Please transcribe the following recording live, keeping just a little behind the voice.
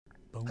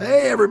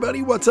Hey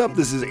everybody, what's up?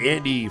 This is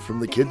Andy from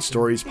the Kid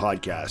Stories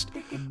Podcast.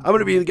 I'm going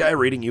to be the guy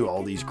reading you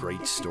all these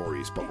great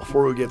stories, but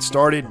before we get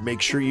started,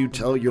 make sure you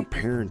tell your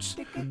parents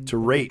to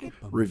rate,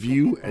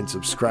 review, and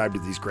subscribe to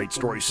these great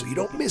stories so you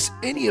don't miss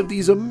any of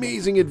these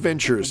amazing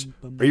adventures.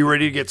 Are you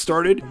ready to get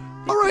started?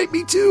 Alright,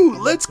 me too!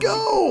 Let's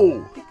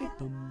go!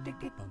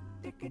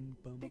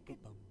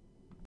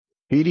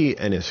 Peaty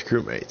and his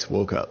crewmates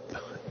woke up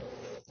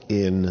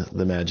in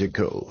the Magic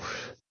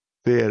Cove.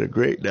 They had a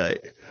great night,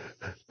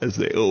 as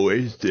they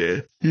always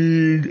did,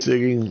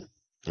 singing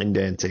and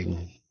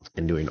dancing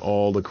and doing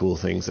all the cool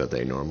things that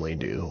they normally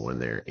do when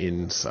they're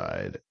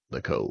inside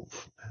the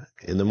cove.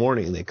 In the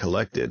morning, they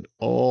collected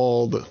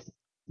all the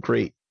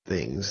great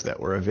things that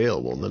were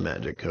available in the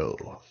Magic Cove.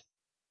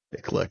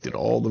 They collected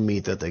all the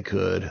meat that they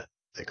could.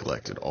 They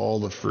collected all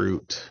the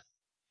fruit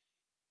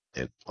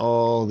and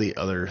all the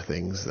other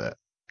things that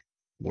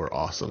were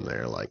awesome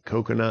there, like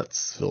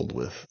coconuts filled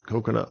with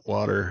coconut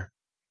water,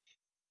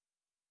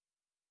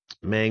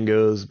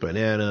 mangoes,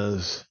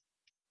 bananas,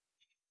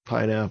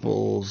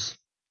 pineapples,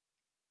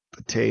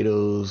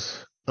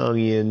 potatoes,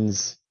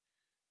 onions,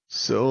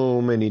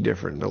 so many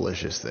different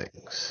delicious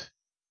things.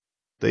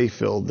 They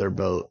filled their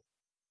boat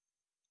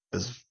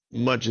as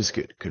much as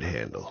it could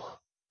handle.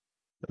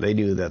 They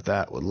knew that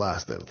that would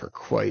last them for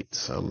quite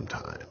some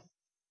time.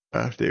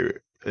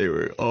 After they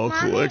were all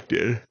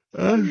collected,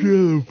 after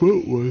the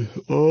boat was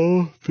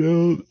all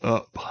filled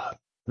up,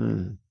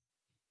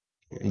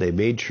 they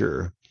made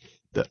sure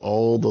that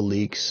all the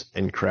leaks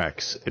and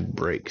cracks and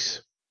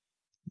breaks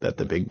that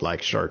the big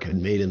black shark had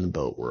made in the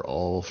boat were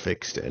all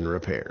fixed and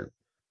repaired.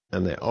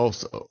 And they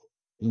also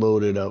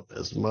loaded up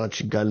as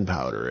much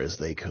gunpowder as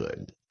they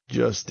could,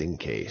 just in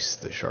case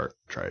the shark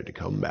tried to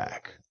come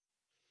back,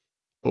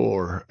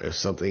 or if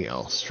something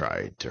else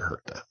tried to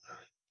hurt them.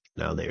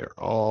 Now they are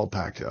all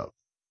packed up,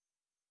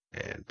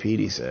 and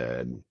Peaty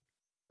said,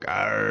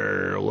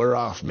 "Garr, we're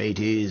off,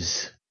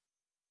 mateys."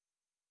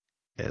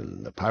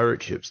 And the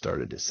pirate ship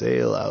started to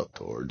sail out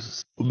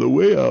towards the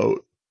way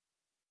out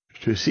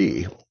to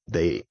sea.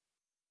 They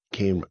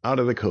came out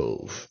of the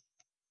cove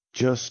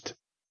just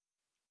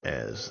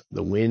as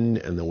the wind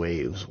and the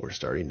waves were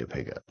starting to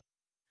pick up.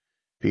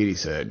 Peaty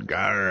said,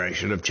 "Garr, I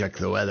should have checked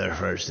the weather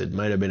first. It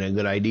might have been a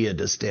good idea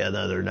to stay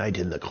another night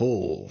in the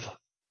cove."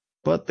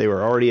 But they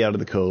were already out of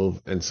the cove,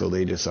 and so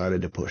they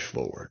decided to push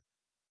forward.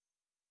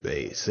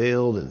 They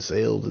sailed and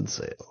sailed and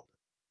sailed.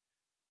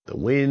 The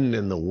wind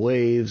and the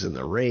waves and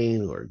the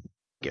rain were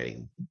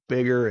getting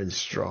bigger and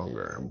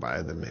stronger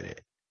by the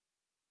minute.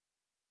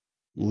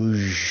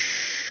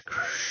 Whoosh,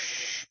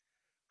 crash,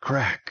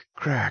 crack,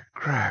 crack,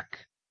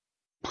 crack.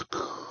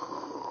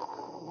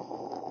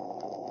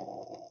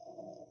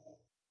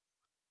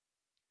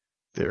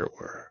 There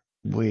were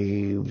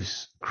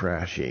waves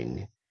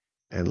crashing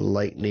and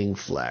lightning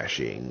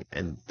flashing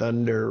and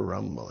thunder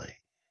rumbling.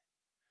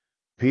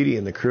 Peaty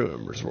and the crew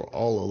members were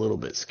all a little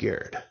bit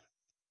scared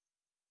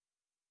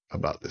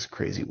about this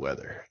crazy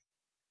weather,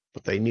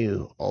 but they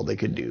knew all they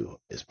could do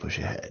is push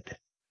ahead.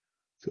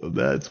 So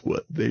that's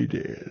what they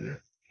did.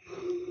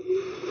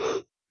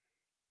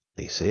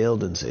 They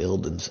sailed and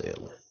sailed and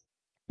sailed.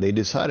 They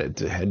decided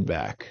to head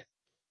back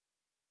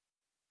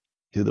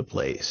to the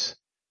place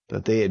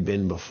that they had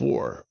been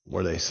before,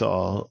 where they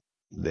saw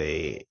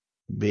the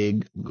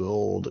big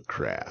gold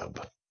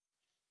crab.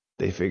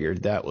 They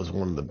figured that was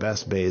one of the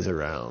best bays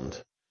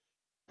around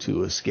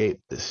to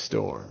escape this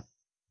storm.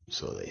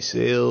 So they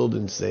sailed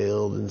and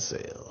sailed and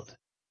sailed.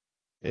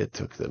 It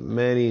took them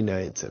many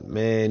nights and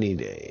many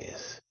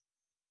days,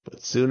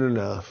 but soon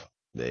enough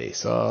they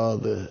saw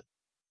the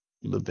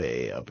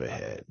bay up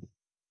ahead.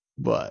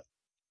 But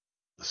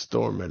the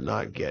storm had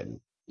not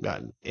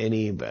gotten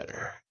any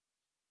better,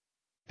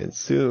 and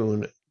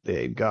soon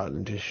they had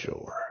gotten to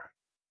shore.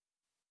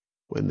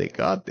 When they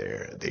got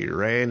there, they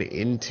ran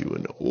into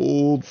an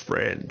old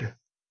friend,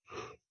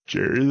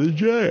 Jerry the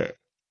Giant.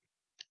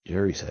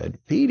 Jerry said,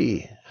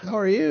 "Peaty, how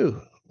are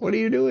you? What are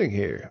you doing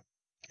here?"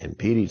 And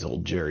Peaty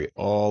told Jerry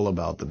all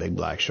about the big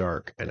black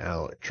shark and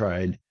how it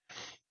tried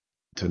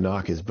to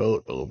knock his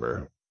boat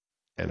over,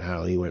 and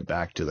how he went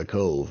back to the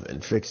cove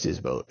and fixed his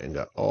boat and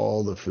got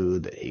all the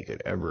food that he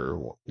could ever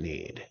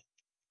need.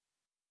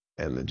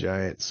 And the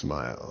giant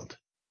smiled.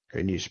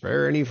 "Can you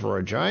spare any for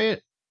a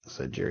giant?"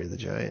 said Jerry the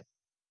Giant.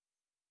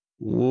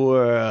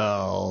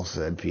 "Well,"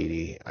 said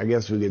Peaty, "I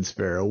guess we could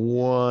spare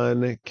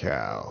one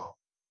cow."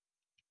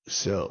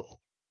 So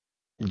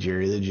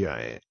Jerry the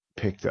Giant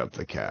picked up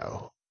the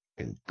cow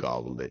and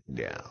gobbled it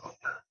down.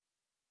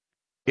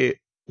 It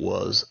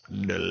was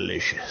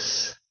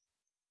delicious.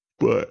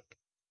 But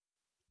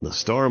the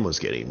storm was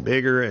getting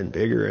bigger and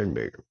bigger and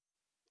bigger,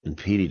 and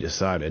Peaty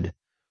decided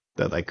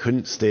that they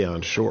couldn't stay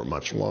on shore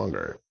much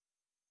longer,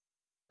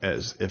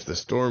 as if the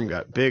storm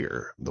got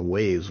bigger, the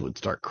waves would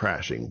start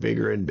crashing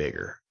bigger and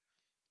bigger,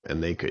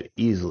 and they could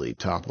easily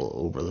topple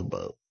over the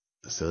boat.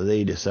 So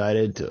they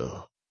decided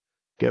to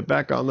get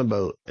back on the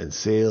boat and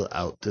sail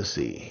out to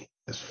sea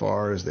as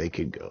far as they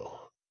could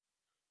go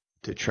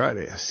to try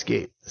to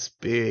escape this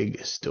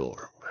big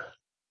storm.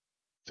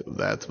 So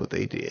that's what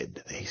they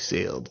did. They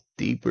sailed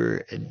deeper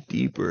and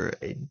deeper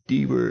and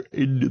deeper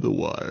into the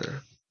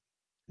water.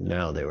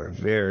 Now they were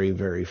very,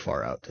 very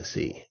far out to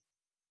sea.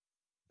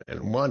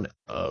 And one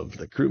of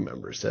the crew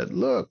members said,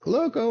 "Look,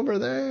 look over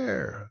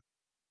there."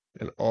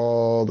 And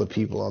all the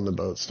people on the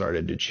boat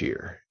started to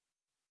cheer.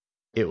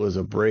 It was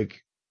a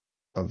break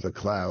of the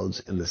clouds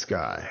in the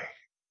sky,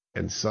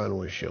 and sun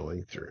was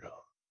showing through.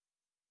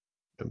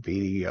 And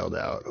Peaty yelled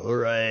out,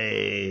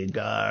 "Hooray,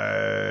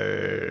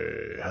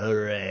 Gar!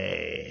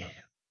 Hooray!"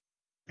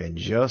 And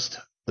just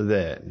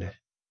then,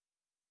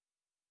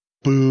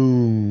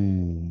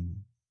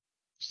 boom!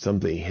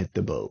 Something hit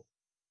the boat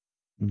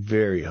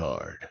very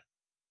hard.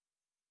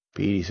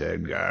 Peaty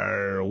said,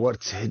 "Gar,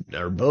 what's hitting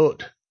our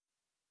boat?"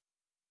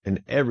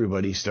 And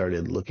everybody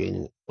started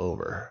looking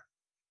over.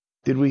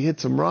 Did we hit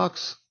some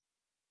rocks?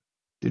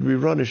 Did we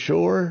run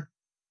ashore?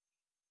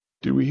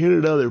 Did we hit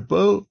another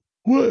boat?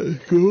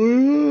 What's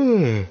going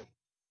on?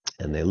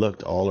 And they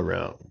looked all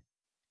around.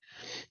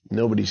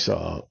 Nobody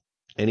saw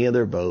any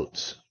other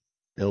boats.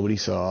 Nobody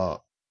saw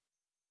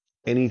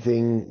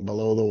anything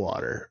below the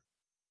water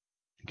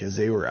because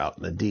they were out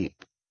in the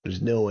deep.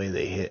 There's no way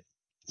they hit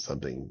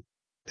something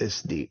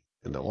this deep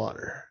in the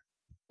water.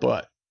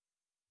 But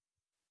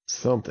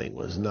something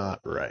was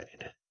not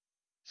right.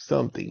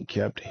 Something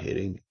kept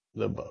hitting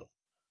the boat.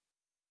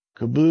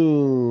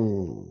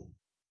 Kaboom!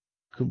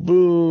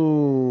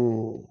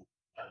 Kaboom!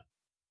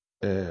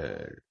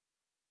 And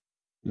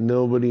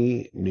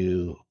nobody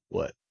knew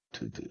what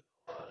to do.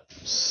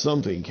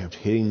 Something kept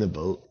hitting the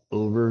boat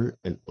over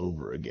and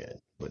over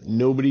again, but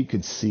nobody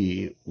could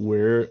see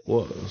where it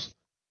was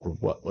or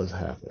what was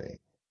happening.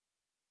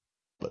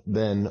 But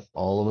then,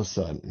 all of a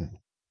sudden,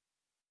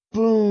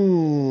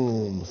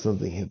 boom!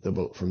 Something hit the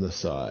boat from the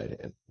side,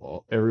 and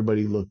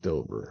everybody looked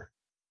over,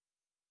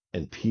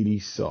 and Peaty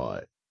saw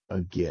it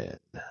again.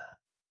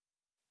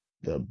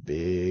 The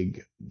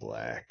big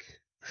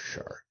black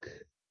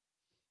shark.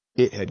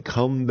 It had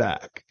come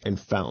back and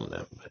found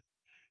them.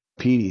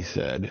 Peaty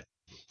said,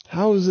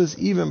 "How is this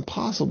even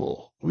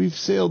possible? We've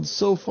sailed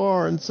so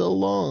far and so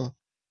long.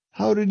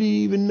 How did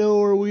he even know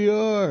where we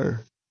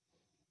are?"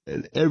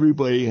 And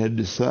everybody had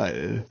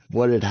decided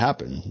what had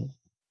happened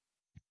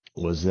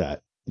was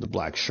that the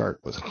black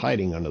shark was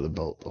hiding under the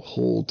boat the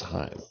whole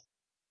time,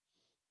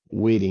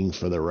 waiting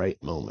for the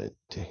right moment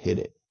to hit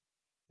it.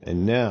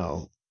 And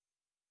now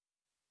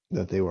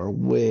that they were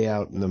way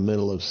out in the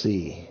middle of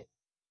sea,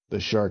 the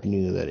shark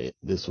knew that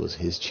this was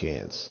his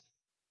chance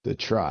to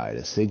try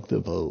to sink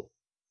the boat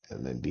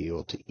and then be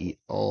able to eat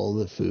all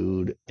the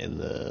food and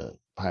the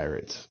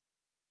pirates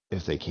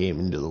if they came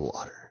into the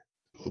water.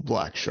 The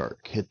black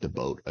shark hit the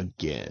boat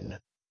again.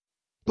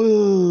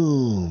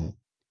 Boom!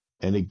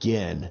 And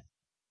again.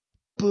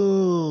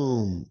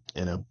 Boom!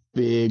 And a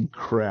big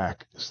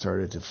crack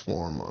started to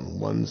form on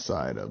one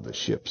side of the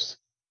ship's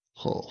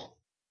hull.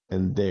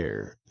 And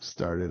there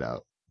started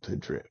out to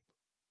drip.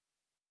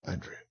 A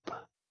drip.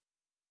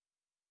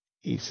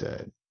 He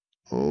said,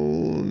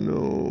 "Oh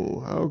no,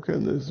 how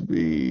can this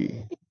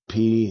be?"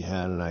 Peaty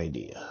had an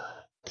idea.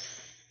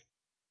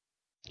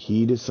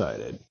 He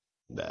decided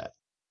that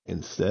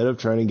instead of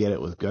trying to get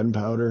it with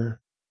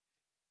gunpowder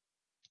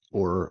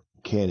or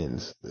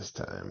cannons this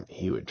time,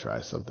 he would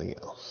try something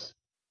else.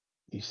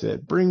 He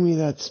said, "Bring me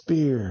that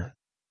spear."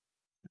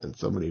 And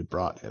somebody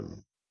brought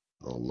him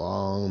a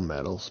long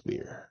metal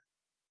spear.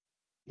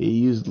 He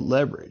used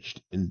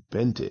leverage and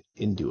bent it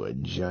into a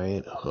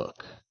giant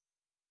hook.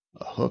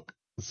 A hook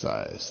the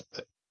size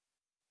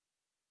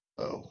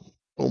of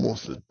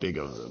almost as big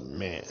as a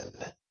man.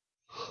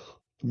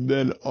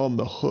 Then on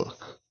the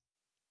hook,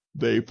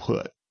 they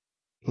put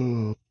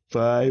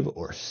 5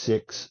 or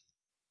 6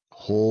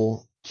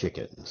 whole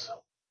chickens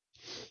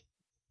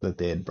that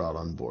they had brought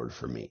on board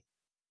for meat.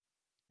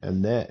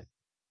 And then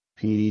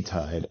Peaty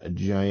tied a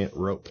giant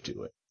rope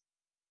to it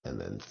and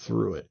then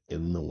threw it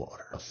in the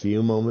water. A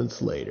few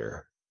moments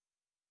later,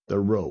 the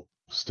rope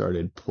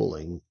started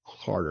pulling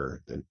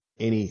harder than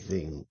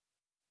anything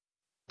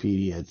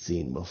Peaty had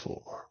seen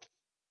before.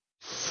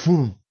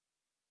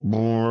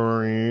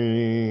 Boring.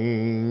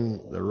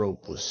 The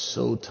rope was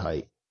so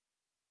tight.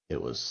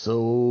 It was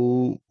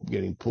so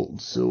getting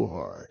pulled so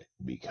hard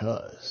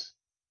because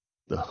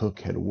the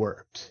hook had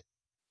worked.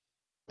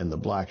 And the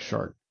black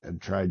shark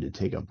had tried to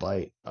take a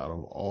bite out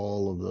of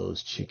all of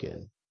those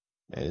chicken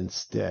and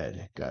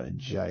instead got a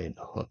giant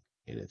hook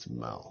in its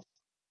mouth.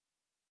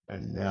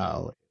 And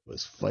now it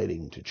was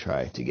fighting to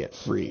try to get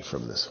free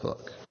from this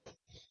hook.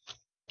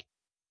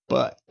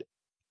 But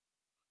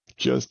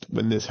just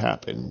when this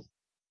happened,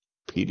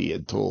 Peaty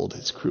had told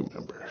his crew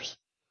members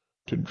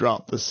to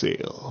drop the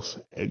sails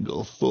and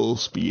go full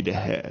speed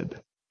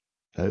ahead.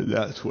 And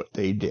that's what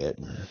they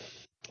did.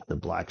 The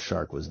black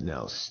shark was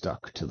now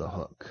stuck to the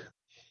hook.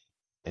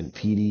 And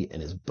Peaty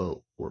and his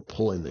boat were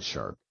pulling the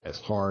shark as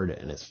hard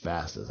and as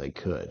fast as they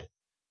could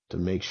to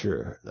make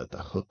sure that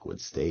the hook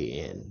would stay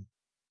in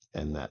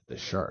and that the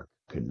shark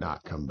could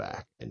not come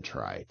back and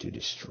try to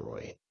destroy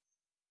it.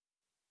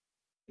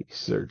 He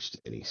searched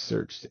and he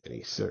searched and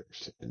he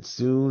searched, and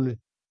soon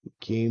he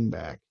came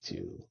back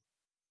to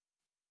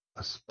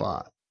a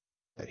spot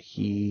that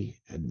he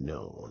had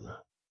known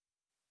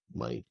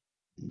might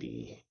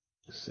be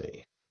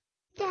safe.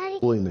 Daddy.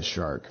 Pulling the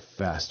shark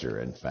faster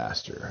and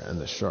faster, and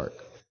the shark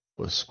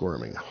was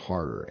squirming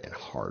harder and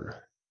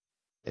harder.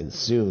 And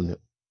soon,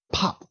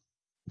 pop,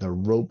 the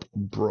rope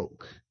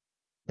broke,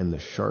 and the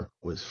shark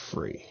was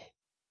free.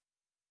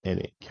 And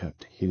it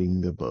kept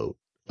hitting the boat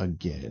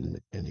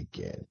again and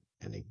again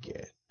and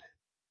again.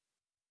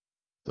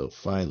 So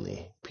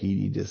finally,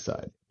 Peaty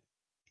decided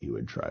he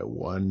would try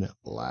one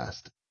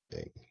last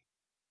thing.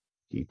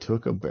 He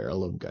took a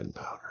barrel of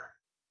gunpowder,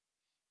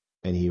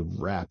 and he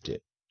wrapped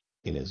it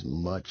in as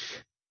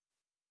much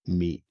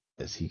meat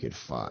as he could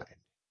find.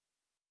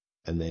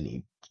 And then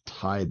he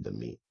tied the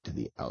meat to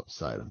the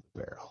outside of the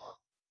barrel.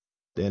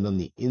 Then on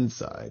the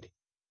inside,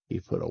 he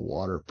put a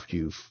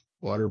waterproof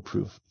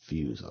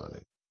fuse on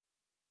it,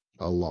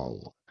 a long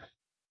one.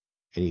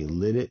 And he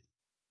lit it,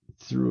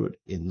 threw it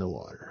in the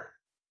water.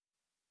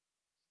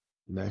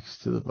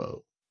 Next to the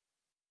boat,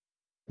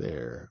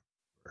 there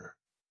were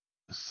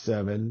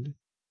 7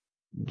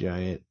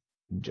 giant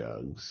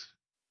jugs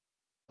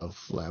of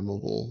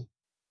flammable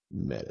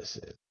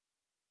medicine.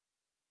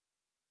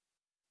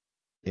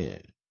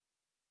 And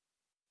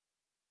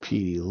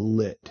Peaty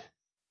lit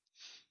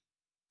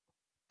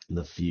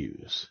the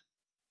fuse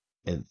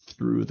and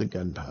threw the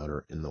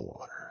gunpowder in the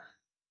water.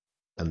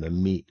 And the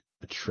meat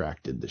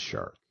attracted the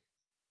shark.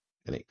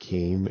 And it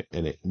came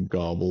and it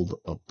gobbled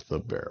up the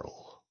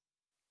barrel.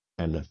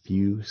 And a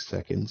few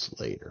seconds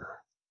later,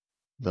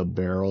 the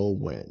barrel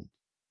went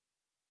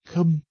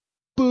kaboom!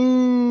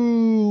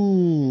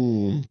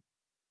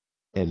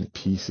 And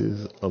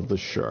pieces of the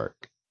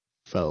shark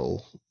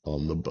fell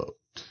on the boat.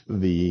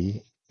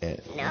 The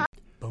end. No.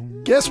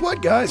 Guess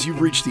what, guys? You've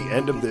reached the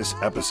end of this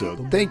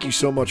episode. Thank you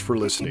so much for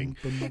listening.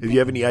 If you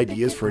have any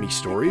ideas for any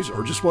stories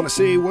or just want to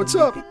say what's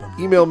up,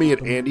 email me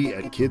at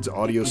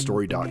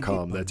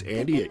andy@kidsaudiostory.com. That's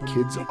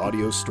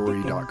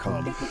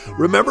andy@kidsaudiostory.com.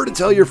 Remember to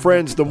tell your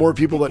friends. The more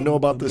people that know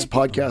about this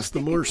podcast,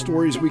 the more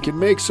stories we can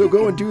make. So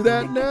go and do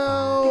that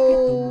now.